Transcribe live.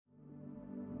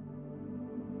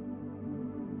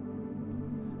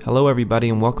Hello everybody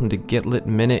and welcome to Get Lit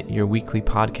Minute, your weekly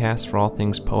podcast for all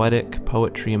things poetic,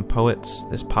 poetry, and poets.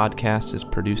 This podcast is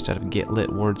produced out of Get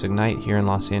Lit Words Ignite here in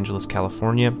Los Angeles,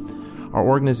 California. Our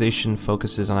organization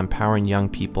focuses on empowering young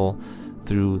people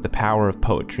through the power of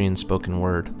poetry and spoken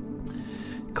word.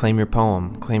 Claim your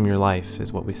poem, claim your life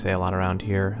is what we say a lot around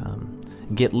here.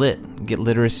 Get lit, get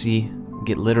literacy,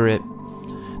 get literate.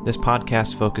 This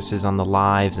podcast focuses on the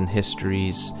lives and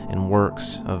histories and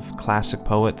works of classic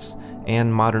poets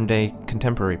and modern-day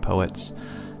contemporary poets.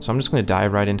 So I'm just going to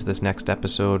dive right into this next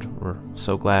episode. We're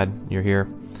so glad you're here.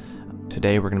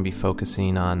 Today we're going to be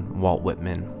focusing on Walt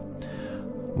Whitman.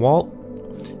 Walt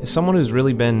is someone who's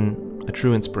really been a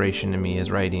true inspiration to me,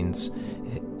 his writings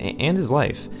and his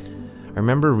life. I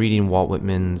remember reading Walt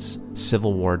Whitman's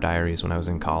Civil War diaries when I was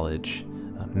in college,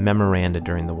 memoranda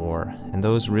during the war, and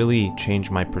those really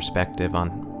changed my perspective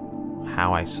on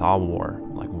how I saw war,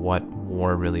 like what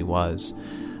war really was.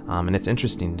 And it's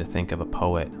interesting to think of a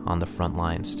poet on the front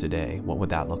lines today. What would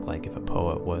that look like if a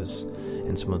poet was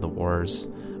in some of the wars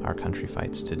our country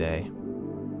fights today?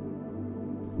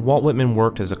 Walt Whitman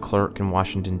worked as a clerk in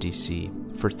Washington, D.C.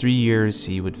 For 3 years,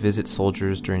 he would visit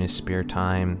soldiers during his spare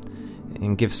time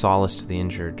and give solace to the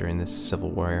injured during this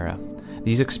Civil War era.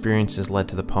 These experiences led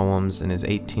to the poems in his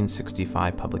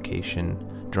 1865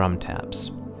 publication, Drum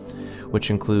Taps, which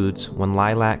includes When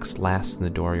Lilacs Last in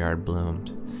the Dooryard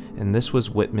Bloomed. And this was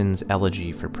Whitman's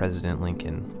elegy for President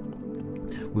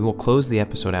Lincoln. We will close the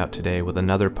episode out today with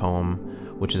another poem,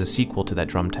 which is a sequel to that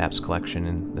Drum Taps collection,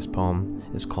 and this poem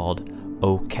is called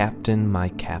 "O Captain, My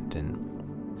Captain."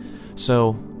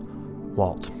 So,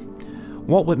 Walt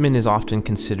Whitman is often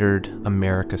considered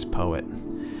America's poet.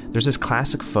 There's this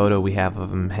classic photo we have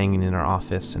of him hanging in our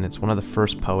office, and it's one of the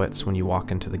first poets when you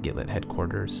walk into the Get Lit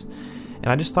headquarters.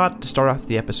 And I just thought to start off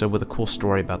the episode with a cool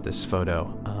story about this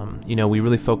photo. We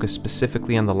really focus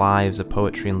specifically on the lives of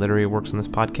poetry and literary works on this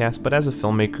podcast, but as a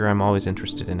filmmaker, I'm always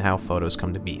interested in how photos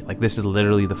come to be. Like, this is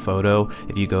literally the photo.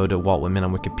 If you go to Walt Whitman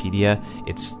on Wikipedia,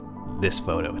 it's this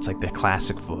photo. It's like the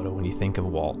classic photo when you think of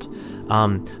Walt.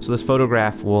 So this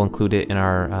photograph, we'll include it in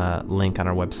our link on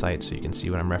our website so you can see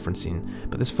what I'm referencing.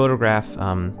 But this photograph,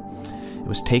 it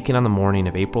was taken on the morning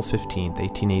of April 15th,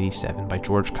 1887 by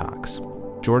George Cox.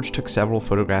 George took several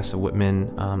photographs of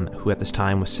Whitman, who at this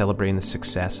time was celebrating the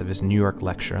success of his New York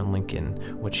lecture on Lincoln,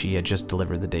 which he had just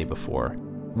delivered the day before.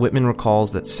 Whitman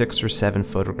recalls that 6 or 7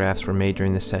 photographs were made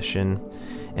during the session,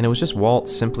 and it was just Walt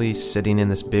simply sitting in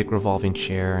this big revolving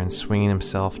chair and swinging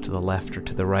himself to the left or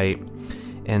to the right,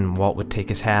 and Walt would take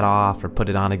his hat off or put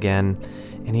it on again,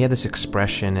 and he had this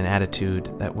expression and attitude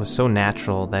that was so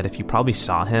natural that if you probably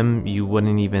saw him, you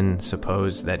wouldn't even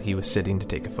suppose that he was sitting to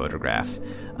take a photograph.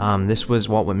 This was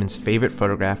Walt Whitman's favorite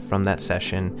photograph from that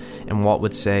session, and Walt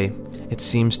would say, "It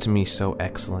seems to me so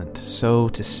excellent, so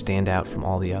to stand out from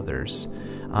all the others."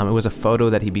 It was a photo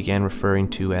that he began referring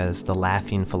to as the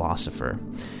laughing philosopher,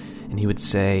 and he would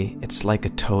say, "It's like a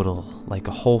total, like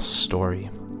a whole story."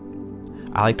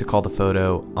 I like to call the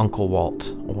photo Uncle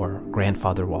Walt, or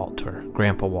Grandfather Walt, or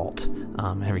Grandpa Walt,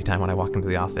 every time when I walk into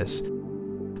the office.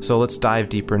 So let's dive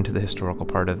deeper into the historical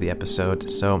part of the episode.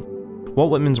 So,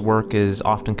 Walt Whitman's work is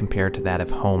often compared to that of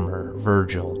Homer,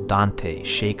 Virgil, Dante,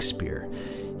 Shakespeare.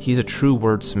 He's a true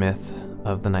wordsmith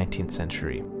of the 19th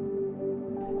century.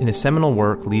 In his seminal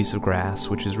work, Leaves of Grass,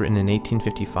 which was written in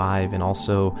 1855 and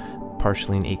also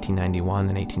partially in 1891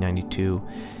 and 1892,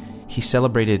 he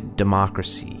celebrated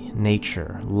democracy,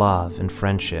 nature, love, and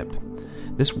friendship.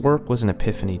 This work was an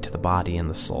epiphany to the body and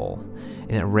the soul,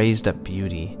 and it raised up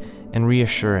beauty and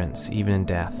reassurance even in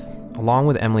death. Along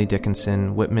with Emily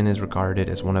Dickinson, Whitman is regarded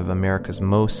as one of America's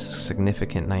most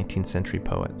significant 19th century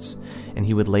poets, and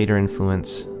he would later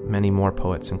influence many more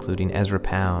poets, including Ezra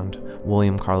Pound,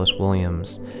 William Carlos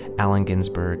Williams, Allen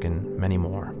Ginsberg, and many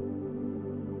more.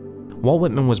 Walt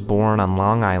Whitman was born on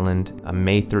Long Island on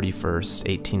May 31st,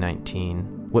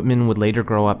 1819. Whitman would later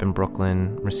grow up in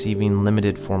Brooklyn, receiving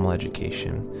limited formal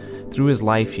education. Through his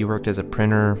life, he worked as a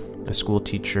printer, a school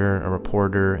teacher, a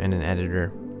reporter, and an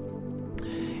editor.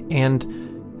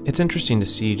 And it's interesting to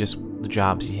see just the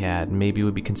jobs he had. Maybe it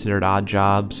would be considered odd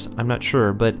jobs, I'm not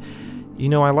sure, but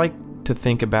I like to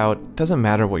think about, it doesn't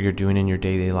matter what you're doing in your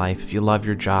daily life. If you love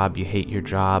your job, you hate your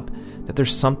job, that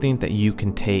there's something that you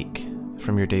can take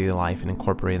from your daily life and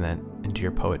incorporate that into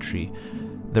your poetry.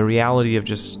 The reality of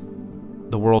just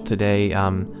the world today,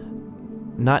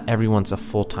 not everyone's a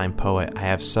full-time poet. I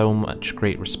have so much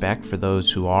great respect for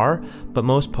those who are, but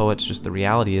most poets, just the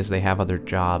reality is they have other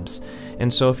jobs.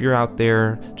 And so if you're out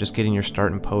there just getting your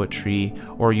start in poetry,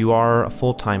 or you are a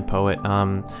full-time poet,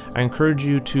 I encourage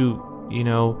you to,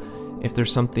 if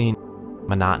there's something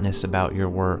monotonous about your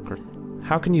work, or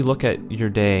how can you look at your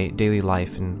daily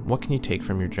life, and what can you take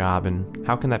from your job, and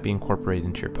how can that be incorporated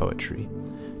into your poetry?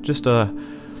 Just a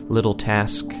little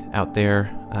task out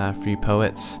there for you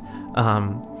poets.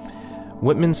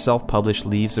 Whitman's self-published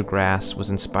Leaves of Grass was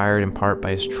inspired in part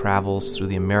by his travels through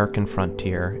the American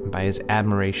frontier and by his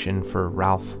admiration for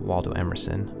Ralph Waldo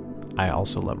Emerson. I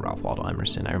also love Ralph Waldo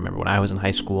Emerson. I remember when I was in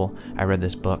high school, I read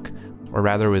this book, or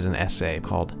rather it was an essay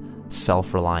called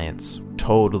Self-Reliance.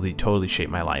 Totally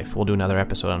shaped my life. We'll do another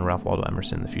episode on Ralph Waldo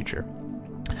Emerson in the future.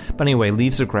 But anyway,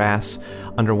 Leaves of Grass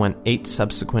underwent 8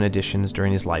 subsequent editions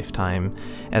during his lifetime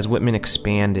as Whitman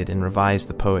expanded and revised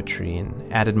the poetry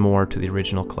and added more to the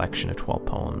original collection of 12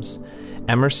 poems.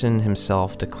 Emerson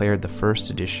himself declared the first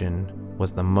edition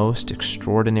was the most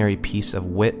extraordinary piece of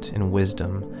wit and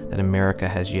wisdom that America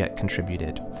has yet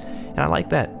contributed. And I like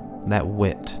that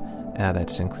wit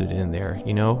that's included in there.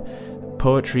 You know,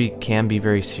 poetry can be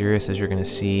very serious, as you're going to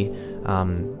see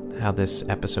how this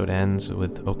episode ends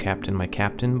with "Oh Captain, My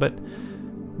Captain," but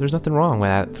there's nothing wrong with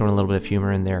that, throwing a little bit of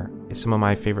humor in there. Some of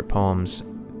my favorite poems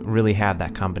really have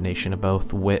that combination of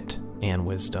both wit and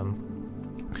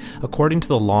wisdom. According to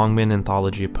the Longman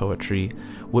Anthology of Poetry,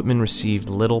 Whitman received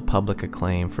little public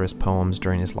acclaim for his poems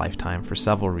during his lifetime for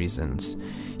several reasons.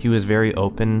 He was very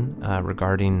open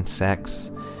regarding sex,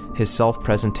 his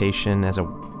self-presentation as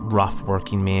a rough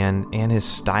working man, and his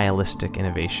stylistic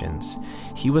innovations.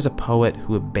 He was a poet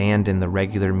who abandoned the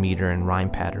regular meter and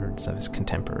rhyme patterns of his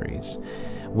contemporaries.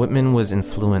 Whitman was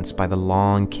influenced by the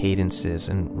long cadences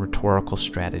and rhetorical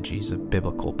strategies of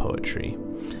biblical poetry.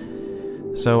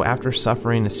 So after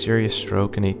suffering a serious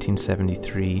stroke in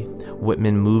 1873,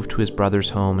 Whitman moved to his brother's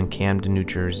home in Camden, New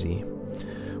Jersey.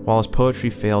 While his poetry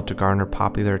failed to garner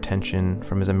popular attention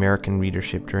from his American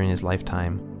readership during his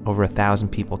lifetime, over 1,000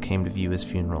 people came to view his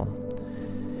funeral.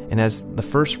 And as the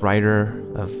first writer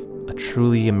of a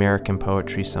truly American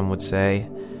poetry, some would say,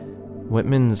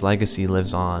 Whitman's legacy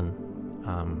lives on.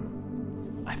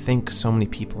 I think so many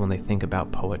people, when they think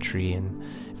about poetry, and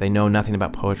if they know nothing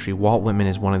about poetry, Walt Whitman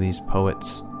is one of these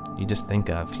poets you just think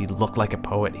of. He looked like a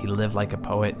poet, he lived like a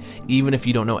poet. Even if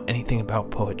you don't know anything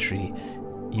about poetry,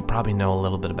 you probably know a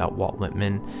little bit about Walt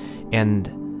Whitman.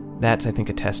 And that's, I think,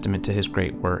 a testament to his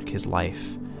great work, his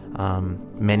life.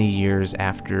 Many years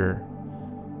after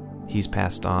he's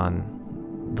passed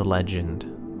on, the legend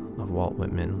of Walt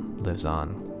Whitman lives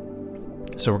on.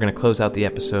 So we're going to close out the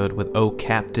episode with "Oh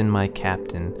Captain, My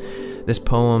Captain." This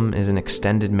poem is an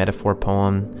extended metaphor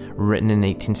poem written in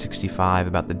 1865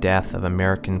 about the death of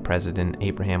American President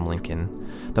Abraham Lincoln.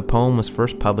 The poem was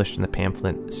first published in the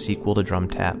pamphlet Sequel to Drum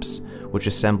Taps, which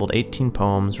assembled 18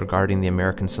 poems regarding the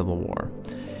American Civil War.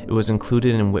 It was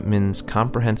included in Whitman's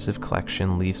comprehensive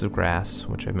collection, Leaves of Grass,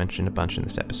 which I mentioned a bunch in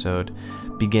this episode,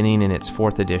 beginning in its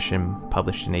 4th edition,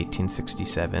 published in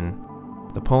 1867.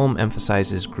 The poem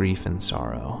emphasizes grief and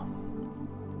sorrow.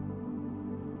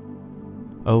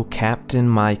 "O Captain,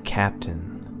 my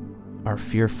Captain, our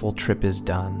fearful trip is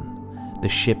done. The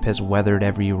ship has weathered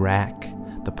every wrack,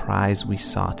 the prize we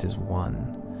sought is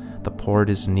won. The port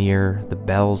is near, the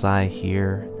bells I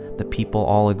hear, the people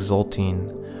all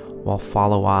exulting, while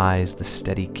follow eyes the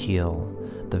steady keel,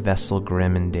 the vessel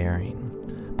grim and daring.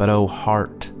 But oh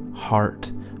heart,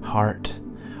 heart, heart,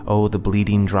 oh the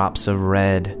bleeding drops of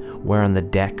red, where on the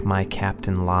deck my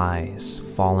captain lies,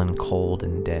 fallen cold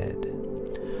and dead.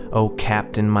 O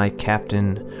Captain, my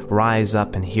Captain, rise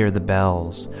up and hear the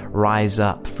bells. Rise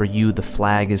up, for you the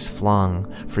flag is flung,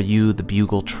 for you the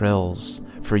bugle trills,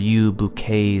 for you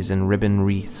bouquets and ribbon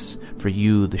wreaths, for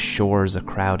you the shores a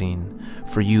crowding,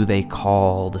 for you they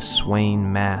call, the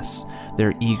swaying mass,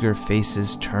 their eager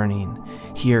faces turning.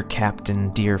 Here, Captain,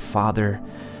 dear father,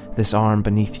 this arm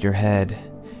beneath your head,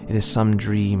 it is some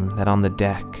dream that on the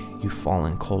deck you've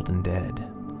fallen cold and dead.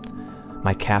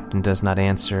 My Captain does not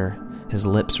answer, his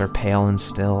lips are pale and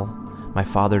still. My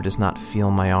father does not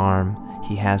feel my arm,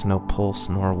 he has no pulse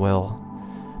nor will.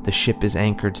 The ship is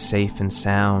anchored safe and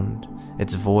sound,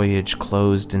 its voyage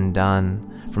closed and done.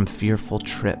 From fearful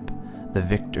trip, the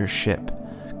victor ship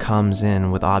comes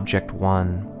in with object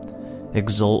won.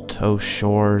 Exult, O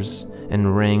shores,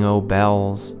 and ring, O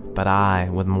bells, but I,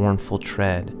 with mournful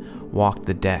tread, walk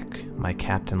the deck, my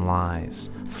captain lies,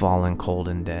 fallen cold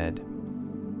and dead.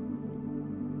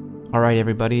 Alright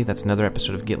everybody, that's another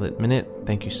episode of Get Lit Minute.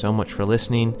 Thank you so much for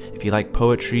listening. If you like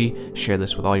poetry, share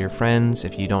this with all your friends.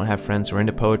 If you don't have friends who are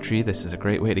into poetry, this is a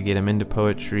great way to get them into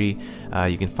poetry.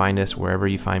 You can find us wherever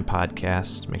you find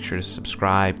podcasts. Make sure to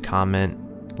subscribe,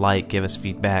 comment, like, give us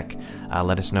feedback.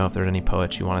 Let us know if there's any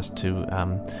poets you want us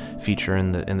to feature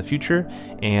in the future.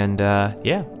 And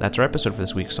yeah, that's our episode for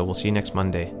this week, so we'll see you next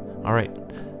Monday. Alright,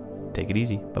 take it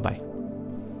easy. Bye-bye.